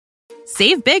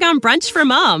Save big on brunch for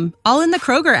mom, all in the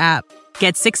Kroger app.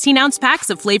 Get 16-ounce packs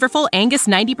of flavorful Angus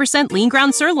 90% lean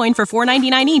ground sirloin for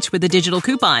 $4.99 each with a digital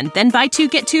coupon. Then buy 2,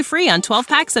 get 2 free on 12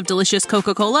 packs of delicious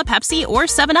Coca-Cola, Pepsi, or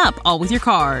 7-Up, all with your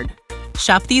card.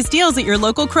 Shop these deals at your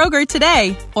local Kroger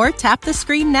today, or tap the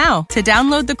screen now to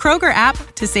download the Kroger app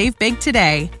to save big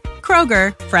today.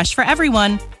 Kroger, fresh for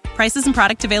everyone. Prices and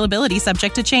product availability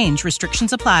subject to change.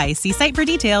 Restrictions apply. See site for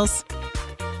details.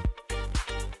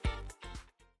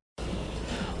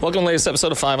 Welcome to the latest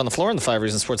episode of 5 on the Floor on the 5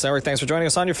 Reasons Sports Network. Thanks for joining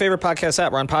us on your favorite podcast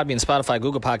app. We're on Podbean, Spotify,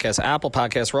 Google Podcasts, Apple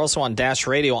Podcasts. We're also on Dash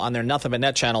Radio on their Nothing But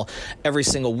Net channel every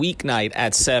single weeknight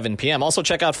at 7 p.m. Also,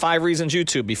 check out 5 Reasons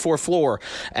YouTube before Floor,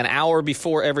 an hour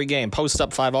before every game. Post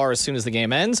up 5R as soon as the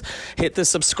game ends. Hit the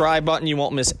subscribe button. You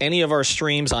won't miss any of our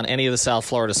streams on any of the South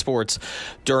Florida sports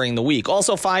during the week.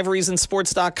 Also,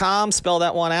 5reasonsports.com. Spell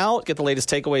that one out. Get the latest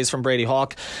takeaways from Brady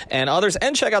Hawk and others.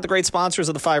 And check out the great sponsors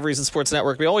of the 5 Reasons Sports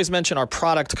Network. We always mention our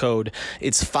product code.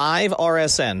 It's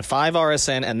 5RSN,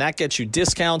 5RSN, and that gets you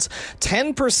discounts,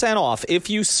 10% off if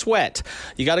you sweat.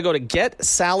 You got to go to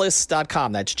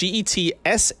getsalis.com. That's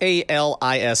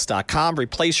GETSALIS.com.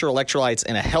 Replace your electrolytes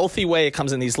in a healthy way. It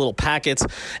comes in these little packets.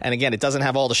 And again, it doesn't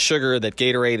have all the sugar that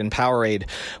Gatorade and Powerade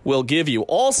will give you.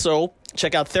 Also,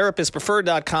 check out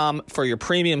therapistpreferred.com for your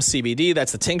premium CBD.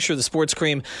 That's the tincture, the sports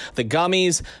cream, the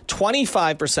gummies.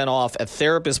 25% off at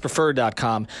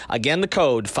therapistpreferred.com. Again, the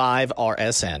code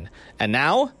 5RSN. And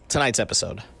now, tonight's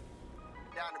episode.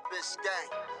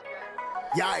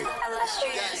 Yikes.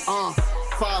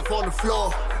 5 on the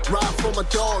floor, ride for my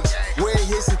dogs. Where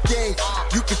here's the thing,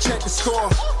 you can check the score.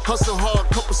 Hustle hard,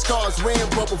 couple scars, wearing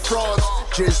rubber frauds.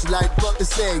 Just like Butler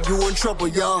said, you in trouble,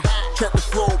 y'all. Kept the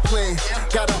floor playing,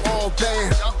 got it all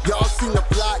band. Y'all seen the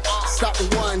block, stop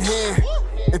with one hand.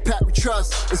 And Pat we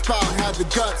trust, it's power, have the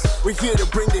guts. We're here to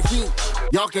bring the heat,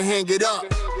 y'all can hang it up.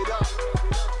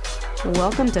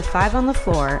 Welcome to 5 on the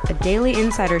Floor, a daily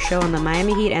insider show on the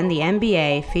Miami Heat and the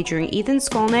NBA, featuring Ethan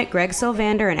Skolnick, Greg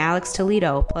Sylvander, and Alex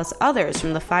Toledo, plus others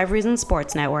from the 5 Reasons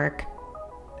Sports Network.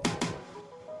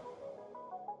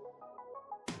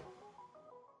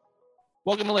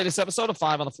 Welcome to the latest episode of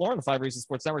 5 on the Floor on the 5 Reasons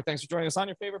Sports Network. Thanks for joining us on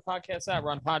your favorite podcast app. We're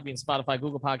on Podbean, Spotify,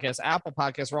 Google Podcasts, Apple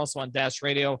Podcasts. We're also on Dash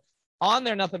Radio on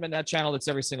their Nothing But Net channel. That's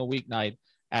every single weeknight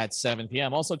at 7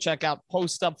 p.m. Also, check out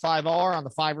Post Up 5R on the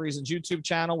 5 Reasons YouTube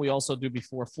channel. We also do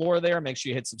Before Floor there. Make sure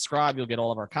you hit subscribe. You'll get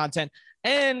all of our content.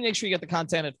 And make sure you get the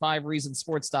content at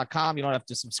 5reasonsports.com. You don't have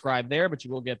to subscribe there, but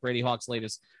you will get Brady Hawk's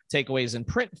latest takeaways in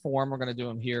print form. We're going to do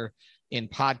them here in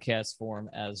podcast form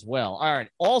as well. All right.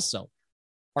 Also,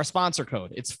 our sponsor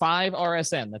code, it's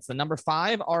 5RSN. That's the number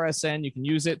 5RSN. You can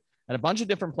use it at a bunch of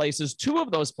different places. 2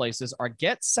 of those places are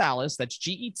Get Salis. That's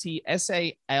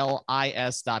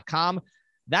GETSALIS.com.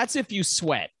 That's if you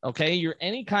sweat, okay? You're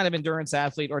any kind of endurance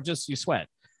athlete or just you sweat.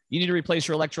 You need to replace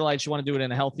your electrolytes. You want to do it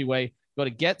in a healthy way. Go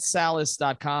to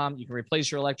getsalis.com. You can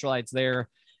replace your electrolytes there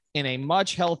in a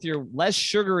much healthier, less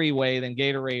sugary way than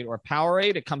Gatorade or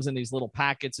Powerade. It comes in these little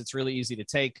packets. It's really easy to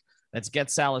take. That's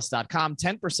getsalis.com.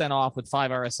 10% off with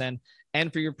 5RSN.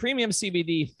 And for your premium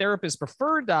CBD,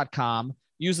 therapistpreferred.com.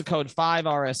 Use the code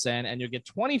 5RSN and you'll get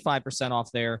 25% off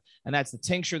there. And that's the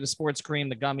tincture, the sports cream,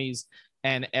 the gummies,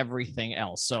 and everything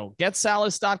else. So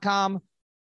getsalis.com,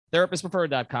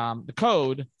 therapistpreferred.com, the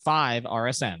code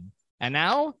 5RSN. And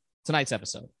now, tonight's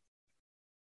episode.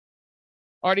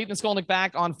 All right, Ethan Skolnick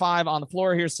back on 5 on the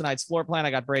Floor. Here's tonight's floor plan.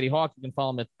 I got Brady Hawk. You can follow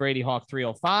him at Brady Hawk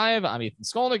 305. I'm Ethan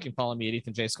Skolnick. You can follow me at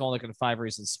Ethan J. Skolnick at 5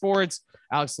 Reasons Sports.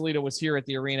 Alex Toledo was here at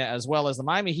the arena, as well as the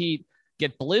Miami Heat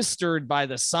get blistered by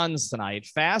the Suns tonight.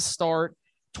 Fast start,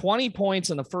 20 points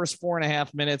in the first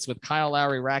 4.5 minutes with Kyle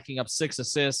Lowry racking up 6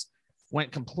 assists.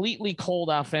 Went completely cold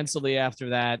offensively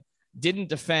after that. Didn't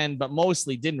defend, but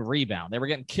mostly didn't rebound. They were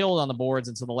getting killed on the boards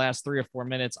until the last 3 or 4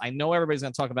 minutes. I know everybody's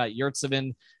going to talk about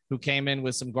Yurtseven, who came in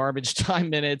with some garbage time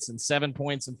minutes and 7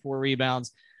 points and 4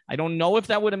 rebounds. I don't know if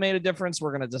that would have made a difference.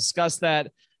 We're going to discuss that.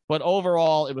 But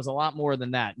overall, it was a lot more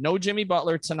than that. No Jimmy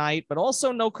Butler tonight, but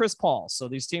also no Chris Paul. So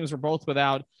these teams were both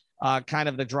without kind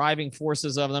of the driving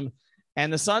forces of them.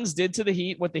 And the Suns did to the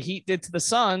Heat what the Heat did to the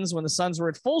Suns when the Suns were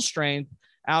at full strength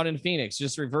out in Phoenix.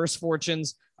 Just reverse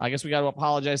fortunes. I guess we got to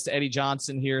apologize to Eddie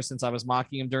Johnson here since I was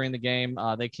mocking him during the game.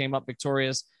 They came up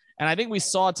victorious. And I think we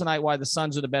saw tonight why the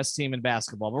Suns are the best team in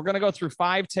basketball. We're going to go through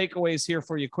 5 takeaways here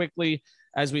for you quickly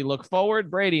as we look forward.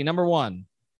 Brady, number 1.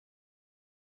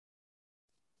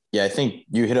 Yeah, I think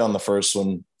you hit on the first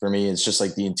one for me. It's just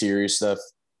like the interior stuff.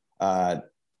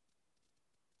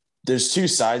 There's 2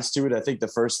 sides to it. I think the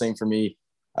first thing for me,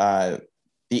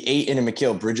 the Ayton and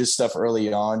Mikal Bridges stuff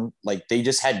early on, like they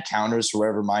just had counters for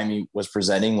wherever Miami was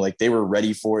presenting. Like they were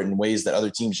ready for it in ways that other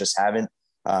teams just haven't.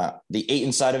 The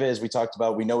Ayton side of it, as we talked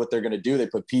about, we know what they're going to do. They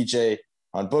put PJ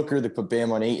on Booker, they put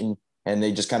Bam on Ayton, and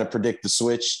they just kind of predict the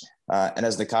switch. And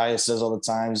as Nakia says all the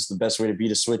times, the best way to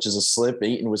beat a switch is a slip.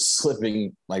 Ayton was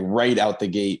slipping like right out the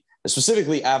gate,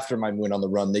 specifically after my win on the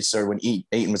run. They started when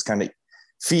Ayton was kind of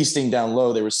feasting down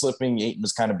low. They were slipping. Ayton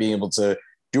was kind of being able to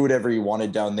do whatever he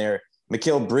wanted down there.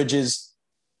 Mikal Bridges,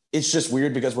 it's just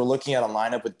weird because we're looking at a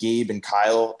lineup with Gabe and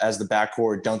Kyle as the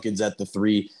backcourt. Duncan's at the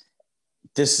 3.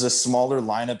 This is a smaller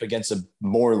lineup against a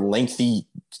more lengthy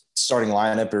starting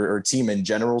lineup or team in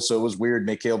general. So it was weird.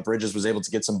 Mikal Bridges was able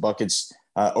to get some buckets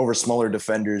over smaller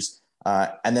defenders.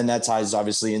 And then that ties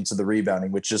obviously into the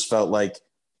rebounding, which just felt like,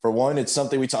 for one, it's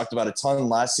something we talked about a ton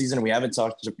last season. And we haven't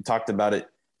talked about it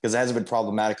because it hasn't been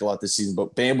problematic a lot this season.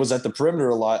 But Bam was at the perimeter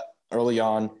a lot early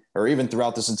on, or even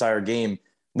throughout this entire game,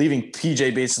 leaving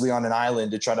PJ basically on an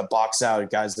island to try to box out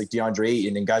guys like DeAndre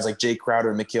Ayton and guys like Jay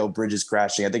Crowder and Mikal Bridges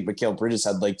crashing. I think Mikal Bridges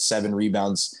had like 7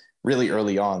 rebounds really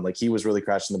early on. Like he was really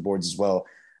crashing the boards as well.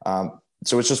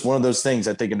 So it's just one of those things.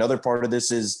 I think another part of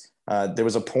this is there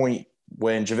was a point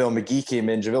when JaVale McGee came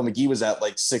in. JaVale McGee was at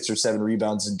like 6 or 7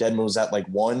 rebounds and Dedmon was at like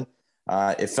 1.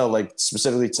 It felt like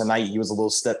specifically tonight he was a little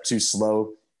step too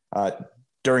slow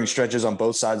during stretches on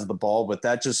both sides of the ball, but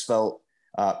that just felt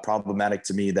problematic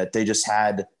to me that they just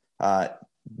had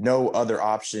no other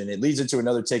option. It leads into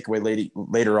another takeaway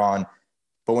later on,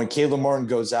 but when Caleb Martin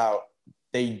goes out,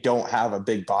 they don't have a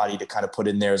big body to kind of put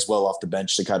in there as well off the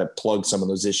bench to kind of plug some of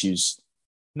those issues.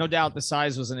 No doubt the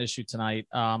size was an issue tonight.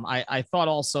 I thought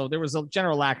also there was a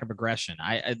general lack of aggression.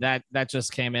 That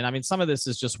just came in. I mean, some of this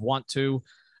is just want to.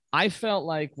 I felt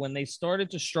like when they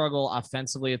started to struggle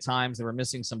offensively at times, they were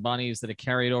missing some bunnies that had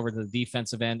carried over to the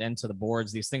defensive end and to the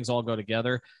boards. These things all go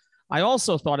together. I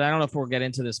also thought, I don't know if we'll get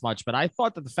into this much, but I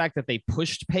thought that the fact that they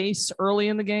pushed pace early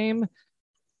in the game,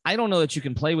 I don't know that you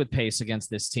can play with pace against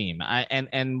this team.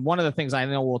 And one of the things I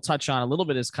know we'll touch on a little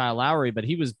bit is Kyle Lowry, but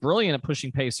he was brilliant at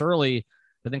pushing pace early,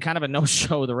 but then kind of a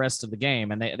no-show the rest of the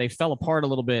game. And they fell apart a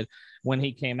little bit when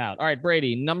he came out. All right,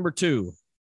 Brady, number 2.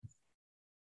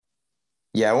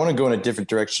 Yeah, I want to go in a different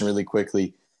direction really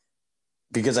quickly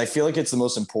because I feel like it's the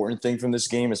most important thing from this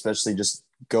game, especially just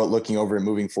looking over and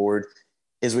moving forward,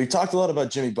 is we've talked a lot about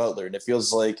Jimmy Butler, and it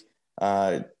feels like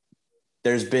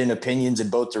there's been opinions in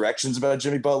both directions about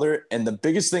Jimmy Butler. And the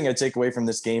biggest thing I take away from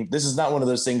this game, this is not one of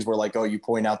those things where like, oh, you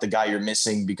point out the guy you're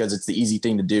missing because it's the easy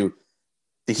thing to do.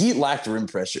 The Heat lacked rim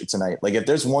pressure tonight. Like if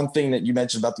there's one thing that you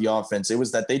mentioned about the offense, it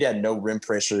was that they had no rim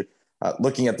pressure.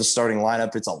 Looking at the starting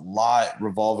lineup, it's a lot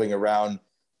revolving around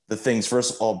the things,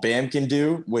 first of all, Bam can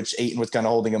do, which Ayton was kind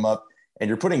of holding him up. And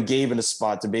you're putting Gabe in a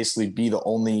spot to basically be the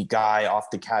only guy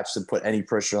off the catch to put any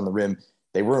pressure on the rim.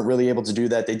 They weren't really able to do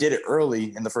that. They did it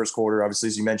early in the first quarter. Obviously,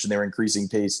 as you mentioned, they were increasing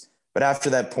pace. But after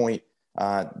that point,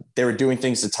 they were doing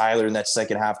things to Tyler in that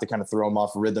second half to kind of throw him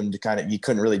off rhythm, to kind of, you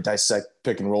couldn't really dissect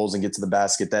pick and rolls and get to the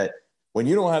basket. That when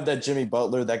you don't have that Jimmy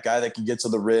Butler, that guy that can get to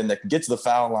the rim, that can get to the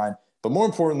foul line, but more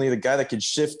importantly, the guy that could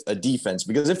shift a defense,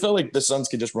 because it felt like the Suns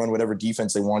could just run whatever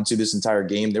defense they wanted to this entire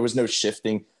game. There was no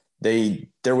shifting.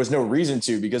 There was no reason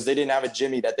to, because they didn't have a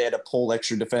Jimmy that they had to pull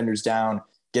extra defenders down,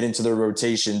 get into their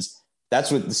rotations. That's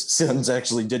what the Suns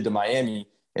actually did to Miami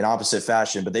in opposite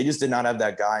fashion, but they just did not have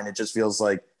that guy. And it just feels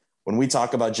like when we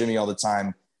talk about Jimmy all the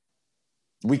time,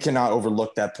 we cannot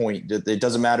overlook that point. It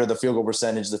doesn't matter the field goal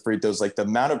percentage, the free throws, like the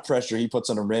amount of pressure he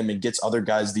puts on a rim and gets other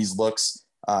guys these looks.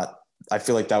 I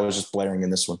feel like that was just blaring in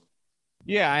this one.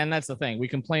 Yeah, and that's the thing. We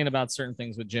complain about certain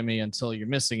things with Jimmy until you're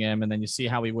missing him, and then you see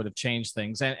how he would have changed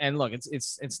things. And look,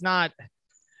 it's not,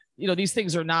 you know, these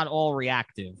things are not all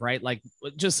reactive, right? Like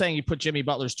just saying you put Jimmy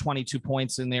Butler's 22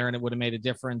 points in there and it would have made a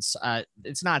difference.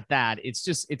 It's not that. It's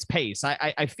just, it's pace.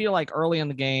 I feel like early in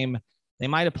the game, they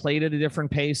might have played at a different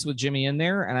pace with Jimmy in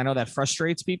there. And I know that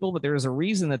frustrates people, but there is a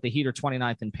reason that the Heat are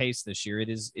 29th in pace this year. It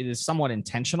is somewhat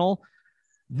intentional.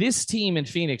 This team in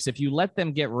Phoenix, if you let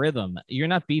them get rhythm, you're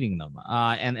not beating them.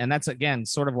 And that's, again,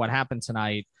 sort of what happened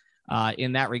tonight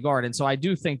in that regard. And so I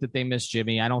do think that they miss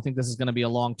Jimmy. I don't think this is going to be a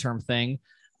long-term thing.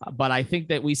 But I think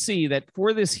that we see that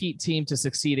for this Heat team to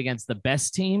succeed against the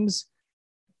best teams,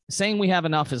 saying we have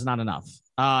enough is not enough.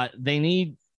 They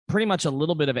need pretty much a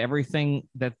little bit of everything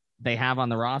that they have on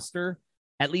the roster,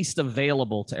 at least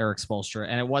available to Erik Spoelstra,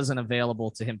 and it wasn't available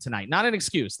to him tonight. Not an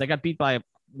excuse. They got beat by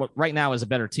what right now is a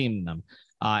better team than them,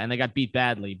 and they got beat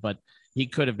badly, but he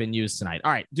could have been used tonight.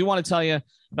 All right, do want to tell you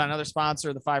about another sponsor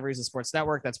of the 5 Reasons Sports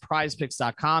Network. That's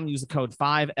prizepicks.com. Use the code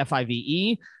 5,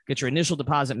 F-I-V-E. Get your initial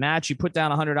deposit match. You put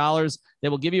down $100. They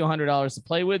will give you $100 to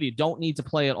play with. You don't need to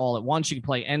play it all at once. You can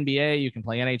play NBA. You can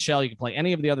play NHL. You can play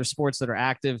any of the other sports that are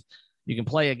active. You can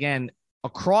play, again,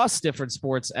 across different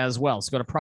sports as well. So go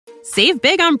to Save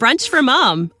big on brunch for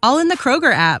mom, all in the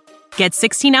Kroger app. Get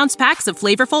 16-ounce packs of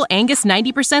flavorful Angus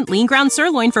 90% lean ground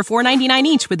sirloin for $4.99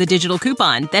 each with a digital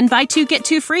coupon. Then buy 2, get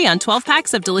 2 free on 12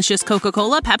 packs of delicious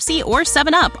Coca-Cola, Pepsi, or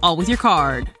 7-Up, all with your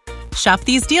card. Shop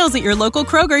these deals at your local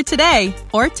Kroger today,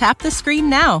 or tap the screen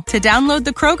now to download the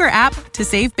Kroger app to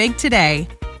save big today.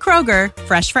 Kroger,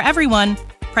 fresh for everyone.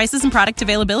 Prices and product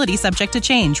availability subject to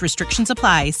change. Restrictions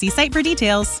apply. See site for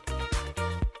details.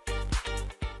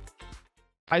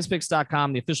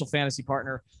 PrizePicks.com, the official fantasy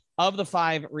partner of the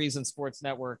 5 Reasons Sports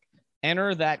Network.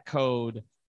 Enter that code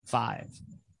 5.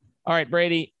 All right,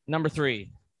 Brady, number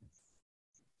 3.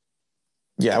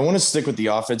 Yeah, I want to stick with the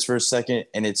offense for a second,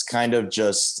 and it's kind of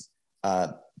just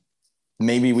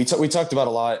maybe we talked about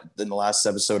a lot in the last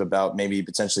episode about maybe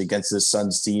potentially against this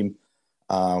Suns team.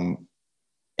 And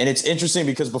it's interesting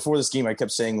because before this game, I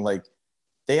kept saying, like,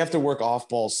 they have to work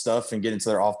off-ball stuff and get into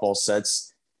their off-ball sets.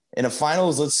 In a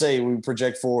finals, let's say we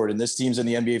project forward, and this team's in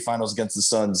the NBA Finals against the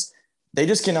Suns, they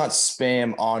just cannot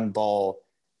spam on-ball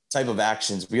type of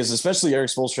actions because especially Erik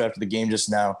Spoelstra after the game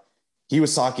just now, he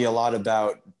was talking a lot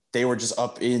about they were just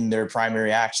up in their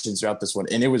primary actions throughout this one,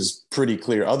 and it was pretty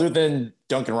clear. Other than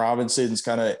Duncan Robinson's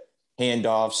kind of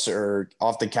handoffs or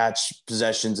off-the-catch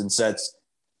possessions and sets,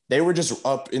 they were just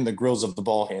up in the grills of the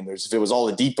ball handlers. If it was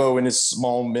Oladipo in his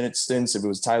small minute stints, if it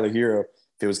was Tyler Hero,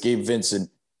 if it was Gabe Vincent,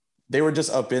 they were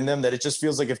just up in them that it just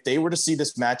feels like if they were to see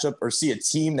this matchup or see a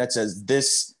team that says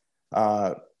this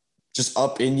just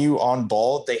up in you on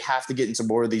ball, they have to get into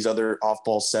more of these other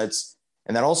off-ball sets.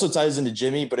 And that also ties into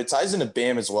Jimmy, but it ties into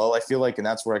Bam as well. I feel like, and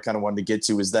that's where I kind of wanted to get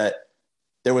to, is that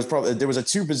there was a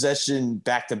 2-possession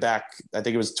back-to-back, I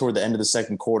think it was toward the end of the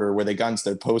second quarter, where they got into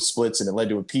their post splits and it led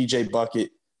to a PJ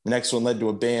bucket. The next one led to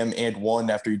a Bam and one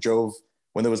after he drove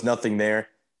when there was nothing there.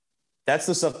 That's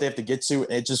the stuff they have to get to.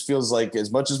 And it just feels like,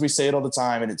 as much as we say it all the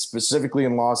time, and it's specifically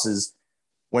in losses,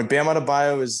 when Bam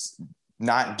Adebayo is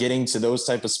not getting to those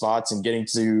type of spots and getting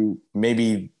to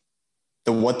maybe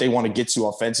what they want to get to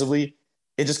offensively,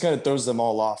 it just kind of throws them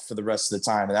all off for the rest of the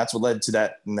time. And that's what led to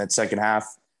that in that second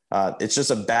half. It's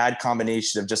just a bad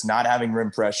combination of just not having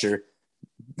rim pressure,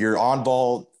 your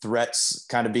on-ball threats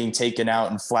kind of being taken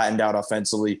out and flattened out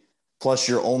offensively, plus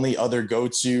your only other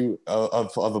go-to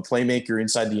of a playmaker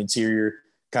inside the interior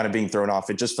kind of being thrown off.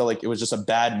 It just felt like it was just a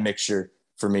bad mixture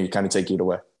for me, kind of taking it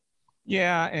away.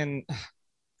 Yeah, and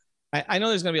I know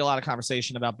there's going to be a lot of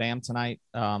conversation about Bam tonight.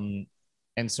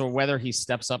 And so whether he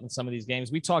steps up in some of these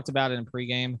games, we talked about it in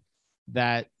pregame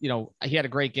that, you know, he had a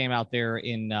great game out there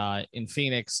in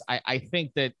Phoenix. I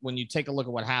think that when you take a look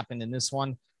at what happened in this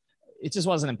one, it just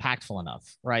wasn't impactful enough.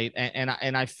 Right.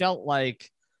 And I felt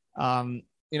like,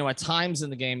 you know, at times in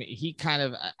the game,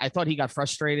 I thought he got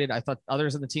frustrated. I thought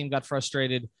others in the team got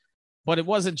frustrated, but it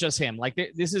wasn't just him. Like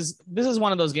this is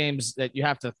one of those games that you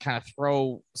have to kind of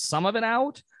throw some of it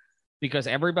out because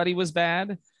everybody was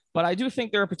bad. But I do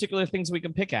think there are particular things we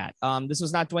can pick at. This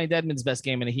was not Dwayne Dedmon's best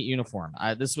game in a Heat uniform.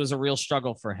 This was a real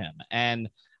struggle for him. And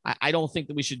I don't think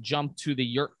that we should jump to the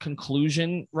Yurt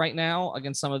conclusion right now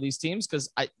against some of these teams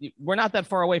because we're not that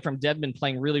far away from Dedmon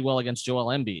playing really well against Joel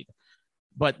Embiid.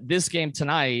 But this game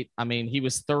tonight, I mean, he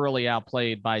was thoroughly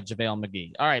outplayed by JaVale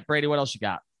McGee. All right, Brady, what else you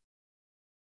got?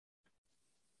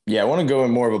 Yeah, I want to go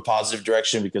in more of a positive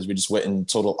direction because we just went in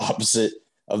total opposite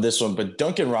of this one. But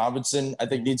Duncan Robinson, I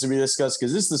think, needs to be discussed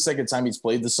because this is the second time he's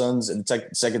played the Suns and the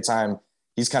second time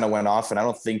he's kind of went off. And I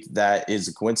don't think that is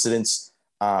a coincidence.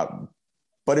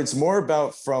 But it's more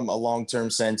about from a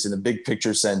long-term sense and a big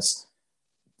picture sense.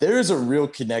 There is a real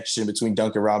connection between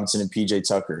Duncan Robinson and PJ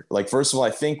Tucker. Like, first of all, I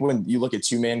think when you look at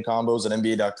two-man combos at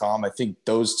NBA.com, I think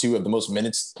those two have the most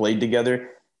minutes played together.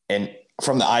 And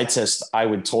from the eye test, I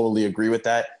would totally agree with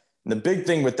that. And the big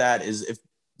thing with that is if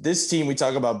this team, we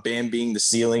talk about Bam being the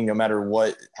ceiling no matter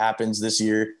what happens this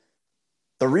year.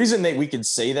 The reason that we can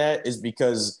say that is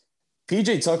because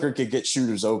PJ Tucker could get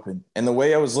shooters open. And the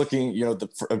way I was looking, you know,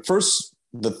 the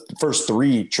first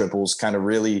 3 triples kind of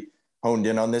really honed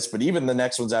in on this, but even the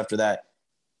next ones after that,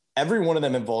 every one of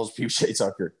them involves PJ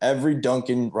Tucker. Every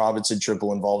Duncan Robinson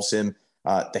triple involves him.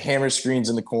 The hammer screens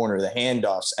in the corner, the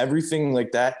handoffs, everything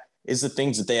like that is the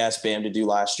things that they asked Bam to do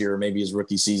last year or maybe his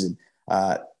rookie season.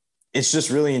 It's just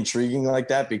really intriguing like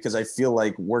that because I feel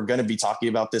like we're going to be talking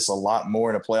about this a lot more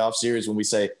in a playoff series when we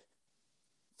say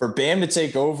for Bam to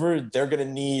take over, they're going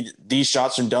to need these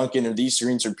shots from Duncan or these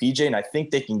screens from PJ, and I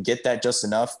think they can get that just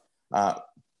enough.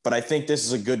 But I think this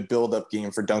is a good build-up game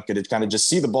for Duncan to kind of just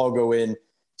see the ball go in,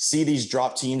 see these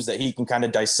drop teams that he can kind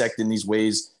of dissect in these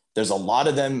ways. There's a lot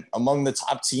of them among the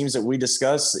top teams that we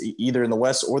discuss, either in the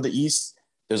West or the East.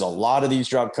 There's a lot of these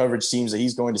drop coverage teams that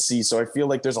he's going to see. So I feel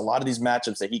like there's a lot of these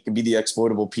matchups that he can be the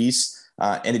exploitable piece.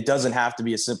 And it doesn't have to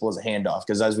be as simple as a handoff,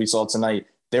 because as we saw tonight,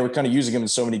 they were kind of using him in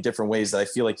so many different ways that I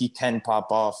feel like he can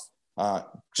pop off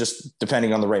just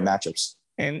depending on the right matchups.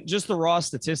 And just the raw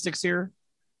statistics here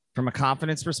from a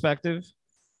confidence perspective,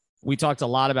 we talked a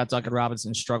lot about Duncan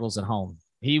Robinson's struggles at home.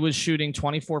 He was shooting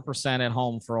 24% at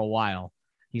home for a while.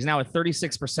 He's now at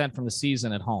 36% from the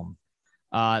season at home.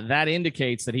 That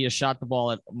indicates that he has shot the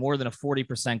ball at more than a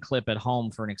 40% clip at home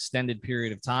for an extended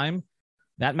period of time.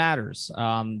 That matters.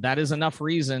 That is enough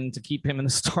reason to keep him in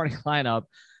the starting lineup,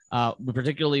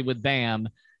 particularly with Bam.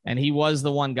 And he was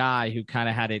the one guy who kind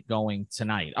of had it going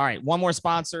tonight. All right, one more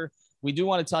sponsor we do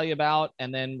want to tell you about,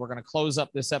 and then we're going to close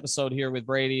up this episode here with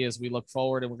Brady as we look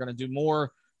forward, and we're going to do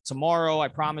more tomorrow, I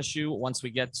promise you, once we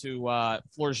get to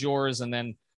Floor's Yours, and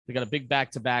then we got a big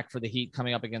back-to-back for the Heat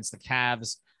coming up against the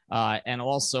Cavs and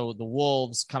also the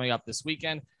Wolves coming up this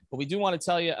weekend. But we do want to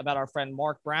tell you about our friend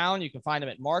Mark Brown. You can find him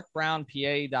at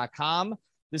markbrownpa.com.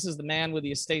 This is the man with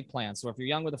the estate plan. So if you're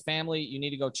young with a family, you need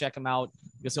to go check him out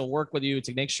because he'll work with you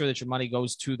to make sure that your money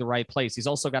goes to the right place. He's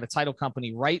also got a title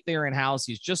company right there in-house.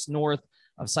 He's just north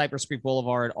of Cypress Creek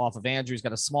Boulevard off of Andrew. He's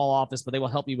got a small office, but they will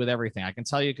help you with everything. I can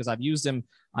tell you because I've used him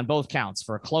on both counts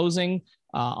for a closing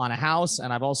on a house,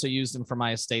 and I've also used him for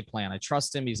my estate plan. I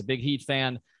trust him. He's a big Heat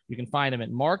fan. You can find him at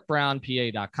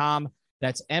markbrownpa.com.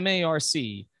 That's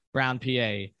MARC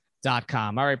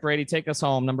brownpa.com. All right, Brady, take us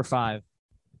home. Number 5.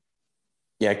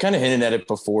 Yeah, I kind of hinted at it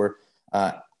before.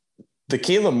 The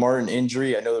Caleb Martin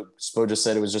injury, I know Spo just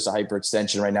said it was just a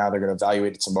hyperextension right now. They're going to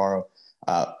evaluate it tomorrow.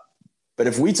 But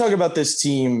if we talk about this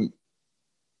team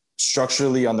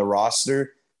structurally on the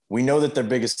roster, we know that their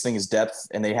biggest thing is depth,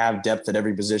 and they have depth at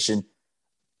every position.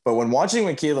 But when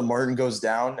Caleb Martin goes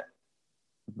down,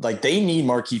 like they need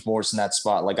Markieff Morris in that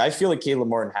spot. Like I feel like Caleb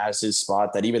Martin has his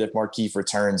spot that even if Markieff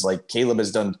returns, like Caleb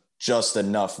has done just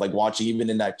enough. Like watching even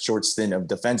in that short stint of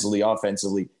defensively,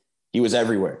 offensively, he was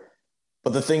everywhere.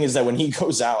 But the thing is that when he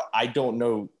goes out, I don't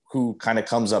know who kind of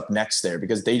comes up next there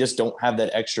because they just don't have that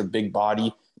extra big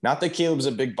body. Not that Caleb's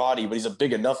a big body, but he's a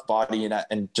big enough body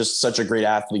and just such a great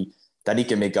athlete that he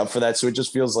can make up for that. So it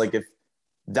just feels like if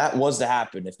that was to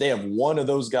happen, if they have one of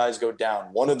those guys go down,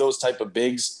 one of those type of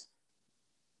bigs,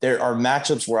 there are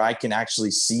matchups where I can actually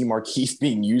see Markieff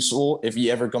being useful if he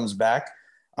ever comes back.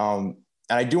 And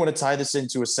I do want to tie this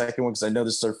into a second one because I know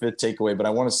this is our 5th takeaway, but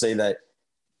I want to say that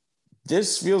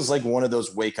this feels like one of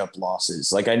those wake-up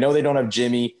losses. Like I know they don't have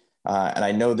Jimmy, and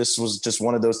I know this was just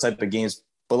one of those type of games,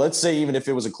 but let's say even if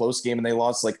it was a close game and they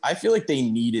lost, like I feel like they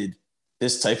needed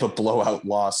this type of blowout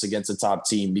loss against a top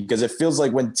team because it feels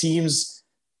like when teams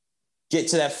get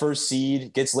to that first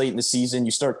seed, gets late in the season,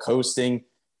 you start coasting.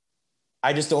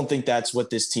 I just don't think that's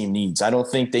what this team needs. I don't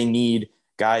think they need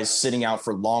guys sitting out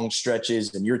for long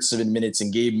stretches and Yurtseven minutes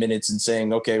and Gabe minutes and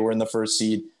saying, okay, we're in the first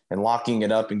seed and locking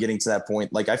it up and getting to that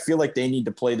point. Like, I feel like they need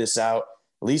to play this out,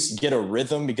 at least get a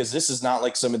rhythm, because this is not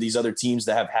like some of these other teams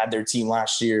that have had their team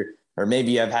last year, or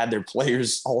maybe have had their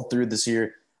players all through this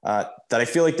year, that I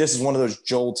feel like this is one of those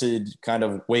jolted kind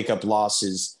of wake up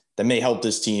losses that may help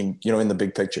this team, you know, in the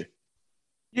big picture.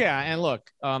 Yeah, and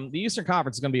look, the Eastern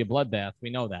Conference is going to be a bloodbath. We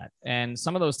know that. And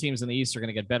some of those teams in the East are going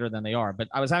to get better than they are. But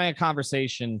I was having a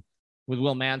conversation with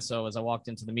Will Manso as I walked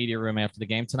into the media room after the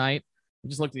game tonight. We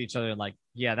just looked at each other like,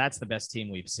 yeah, that's the best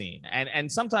team we've seen. And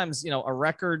sometimes, you know, a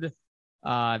record,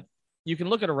 you can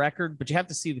look at a record, but you have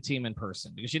to see the team in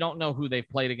person because you don't know who they've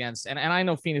played against. And I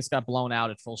know Phoenix got blown out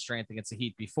at full strength against the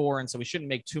Heat before, and so we shouldn't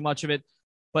make too much of it.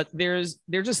 But they're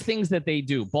just things that they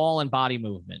do, ball and body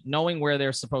movement, knowing where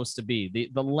they're supposed to be,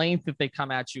 the length that they come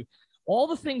at you, all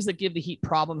the things that give the Heat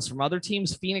problems from other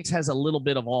teams. Phoenix has a little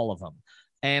bit of all of them.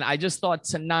 And I just thought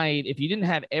tonight, if you didn't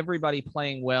have everybody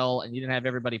playing well and you didn't have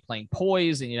everybody playing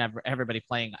poised and you didn't have everybody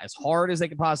playing as hard as they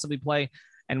could possibly play.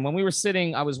 And when we were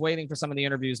sitting, I was waiting for some of the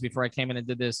interviews before I came in and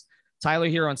did this. Tyler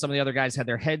Hero and some of the other guys had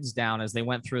their heads down as they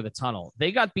went through the tunnel.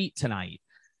 They got beat tonight.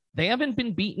 They haven't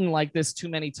been beaten like this too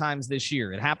many times this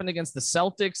year. It happened against the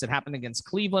Celtics. It happened against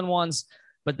Cleveland once,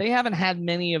 but they haven't had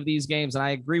many of these games. And I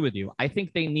agree with you. I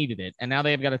think they needed it. And now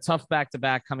they've got a tough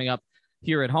back-to-back coming up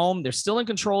here at home. They're still in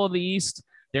control of the East.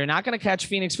 They're not going to catch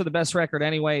Phoenix for the best record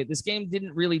anyway. This game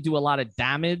didn't really do a lot of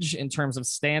damage in terms of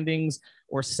standings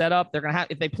or setup. They're going to have,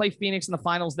 if they play Phoenix in the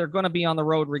finals, they're going to be on the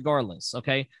road regardless.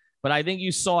 Okay. But I think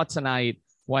you saw tonight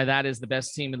why that is the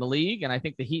best team in the league. And I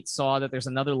think the Heat saw that there's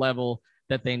another level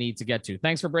that they need to get to.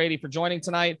 Thanks for Brady for joining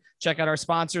tonight. Check out our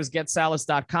sponsors,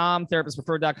 getsalis.com,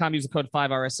 therapistpreferred.com, use the code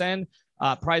 5RSN,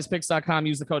 prizepicks.com,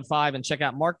 use the code 5, and check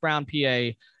out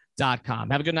markbrownpa.com.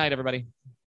 Have a good night, everybody.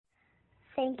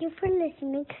 Thank you for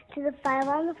listening to the 5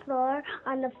 on the Floor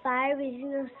on the 5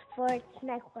 Regional Sports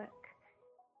Network.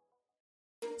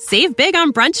 Save big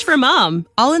on brunch for mom,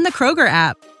 all in the Kroger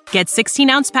app. Get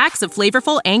 16-ounce packs of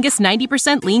flavorful Angus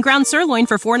 90% lean ground sirloin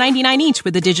for $4.99 each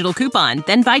with a digital coupon.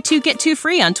 Then buy 2, get 2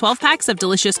 free on 12 packs of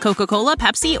delicious Coca-Cola,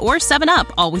 Pepsi, or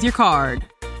 7-Up, all with your card.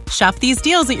 Shop these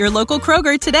deals at your local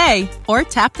Kroger today, or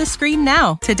tap the screen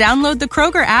now to download the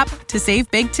Kroger app to save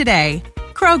big today.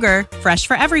 Kroger, fresh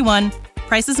for everyone.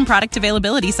 Prices and product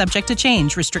availability subject to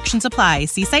change. Restrictions apply.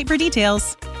 See site for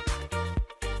details.